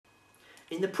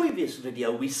In the previous video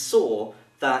we saw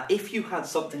that if you had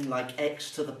something like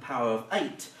x to the power of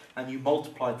 8 and you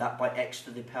multiplied that by x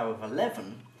to the power of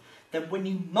 11, then when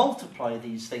you multiply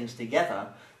these things together,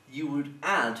 you would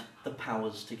add the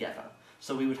powers together.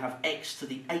 So we would have x to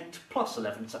the 8 plus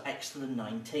 11, so x to the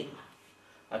 19.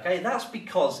 Okay, that's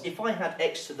because if I had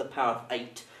x to the power of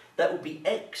 8, that would be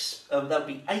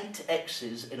 8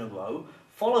 x's in a row,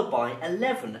 followed by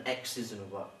 11 x's in a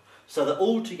row. So that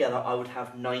altogether I would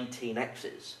have 19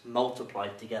 x's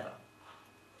multiplied together.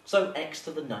 So x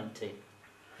to the 19.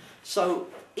 So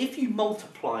if you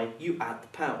multiply, you add the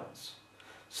powers.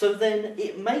 So then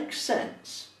it makes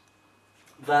sense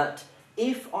that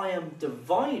if I am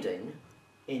dividing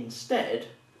instead,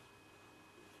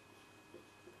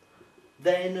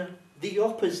 then the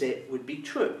opposite would be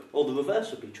true, or the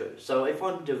reverse would be true. So if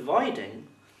I'm dividing,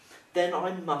 then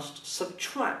I must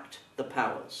subtract the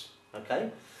powers,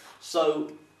 okay?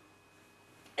 So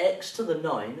x to the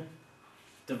 9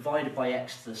 divided by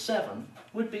x to the 7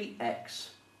 would be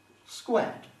x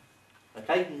squared,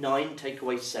 okay? 9 take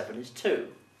away 7 is 2.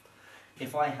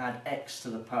 If I had x to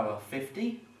the power of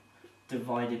 50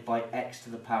 divided by x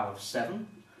to the power of 7,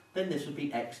 then this would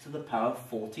be x to the power of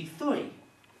 43.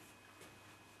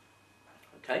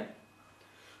 Okay?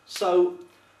 So,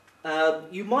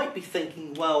 you might be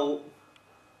thinking, well,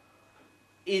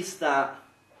 is that,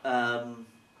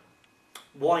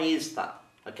 why is that?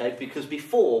 Okay, because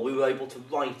before we were able to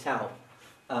write out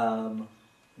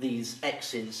these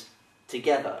x's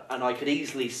together, and I could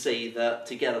easily see that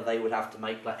together they would have to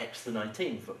make like x to the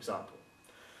 19, for example.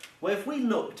 Well, if we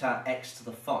looked at x to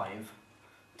the 5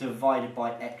 divided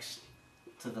by x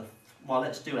to the, well,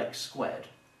 let's do x squared,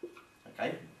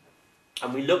 okay?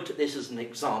 And we looked at this as an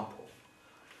example.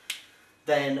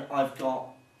 Then I've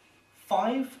got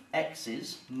 5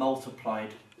 x's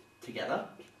multiplied together.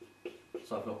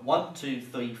 So I've got 1, 2,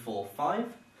 3, 4,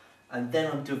 5. And then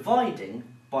I'm dividing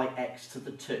by x to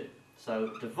the 2.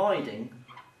 So dividing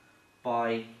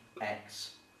by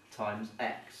x times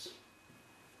x.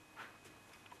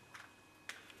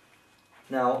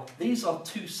 Now, these are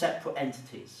two separate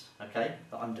entities, okay,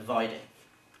 that I'm dividing.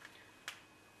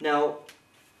 Now,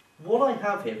 what I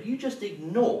have here, if you just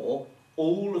ignore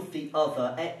all of the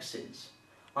other x's,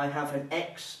 I have an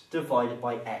x divided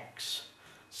by x.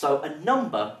 So a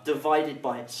number divided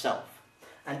by itself.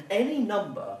 And any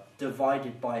number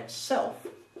divided by itself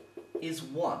is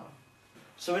 1.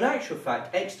 So in actual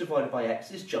fact, x divided by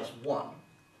x is just 1.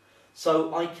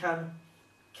 So I can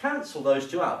cancel those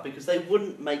two out because they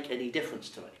wouldn't make any difference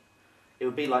to me. It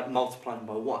would be like multiplying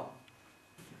by 1.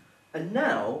 And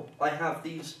now I have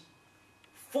these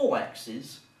 4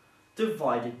 x's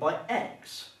divided by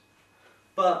x.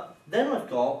 But then I've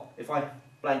got, if I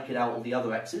blanket out all the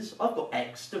other x's, I've got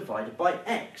x divided by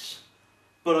x.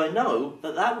 But I know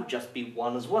that that would just be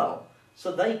 1 as well.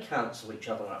 So they cancel each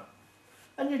other out.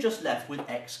 And you're just left with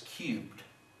x cubed.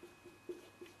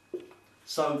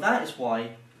 So that is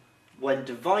why when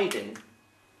dividing,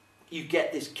 you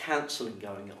get this cancelling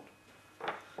going on.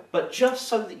 But just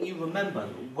so that you remember,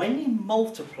 when you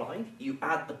multiply, you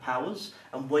add the powers,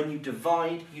 and when you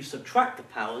divide, you subtract the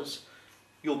powers,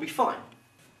 you'll be fine.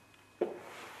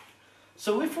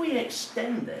 So if we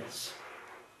extend this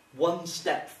one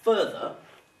step further,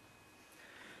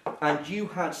 and you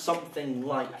had something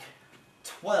like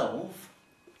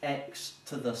 12x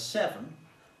to the 7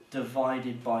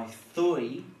 divided by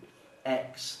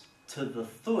 3x to the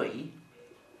 3,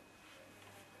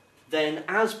 then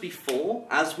as before,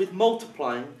 as with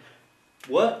multiplying,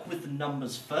 work with the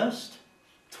numbers first.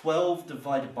 12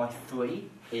 divided by 3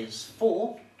 is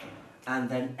 4, and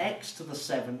then x to the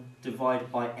 7 divided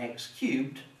by x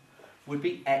cubed would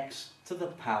be x to the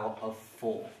power of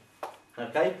 4.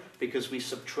 Okay? Because we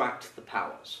subtract the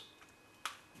powers.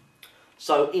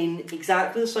 So in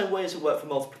exactly the same way as it worked for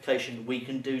multiplication, we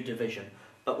can do division.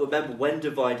 But remember, when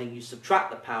dividing, you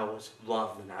subtract the powers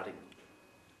rather than adding them.